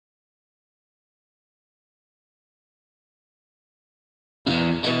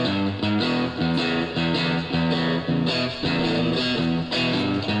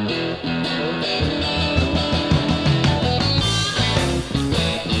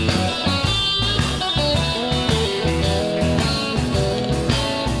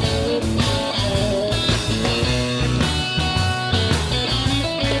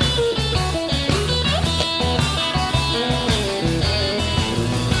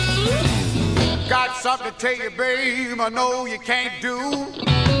got something to tell you, babe, I know you can't do.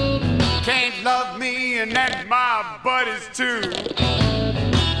 Can't love me and that's my buddies too.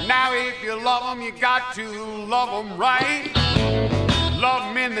 Now if you love them, you got to love them right.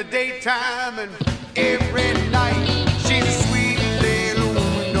 Love them in the daytime and every night. She's a sweet little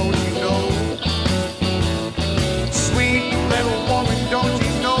woman, don't you know? Sweet little woman, don't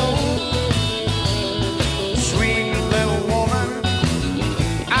you know? Sweet little woman,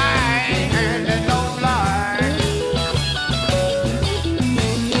 I ain't no lie.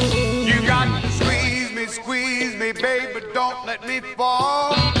 You got to squeeze me, babe, but don't let me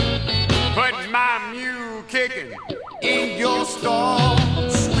fall. Put my mule kicking in your stall.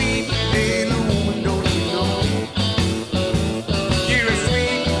 Sweet little woman, don't you know? You're a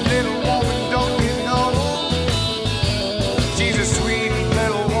sweet little woman, don't you know? She's a sweet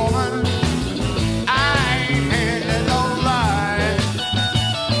little woman, I ain't no lie.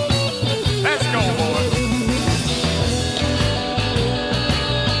 Let's go, boy.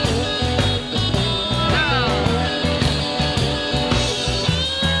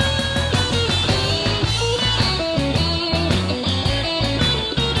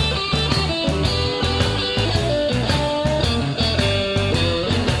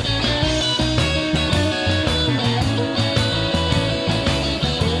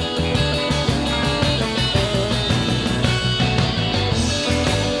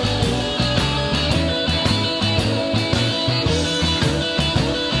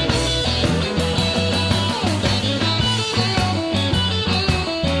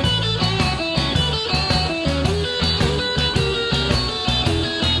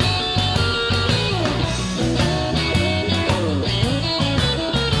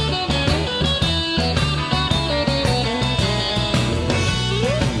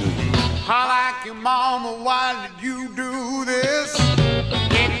 Mama, why did you do this?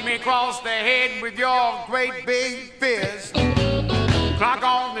 Hit me across the head with your great big fist. Clock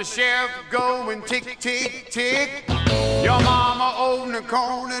on the shelf going tick, tick, tick. Your mama over in the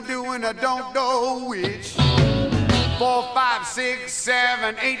corner doing a don't know which. 4, 5, 6,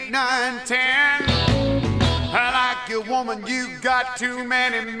 7, 8, 9, 10. I like your woman, you got too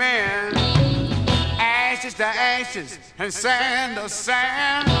many men. Ashes to ashes and sand to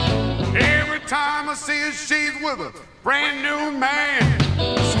sand. Every time I see her, she's with a brand new man.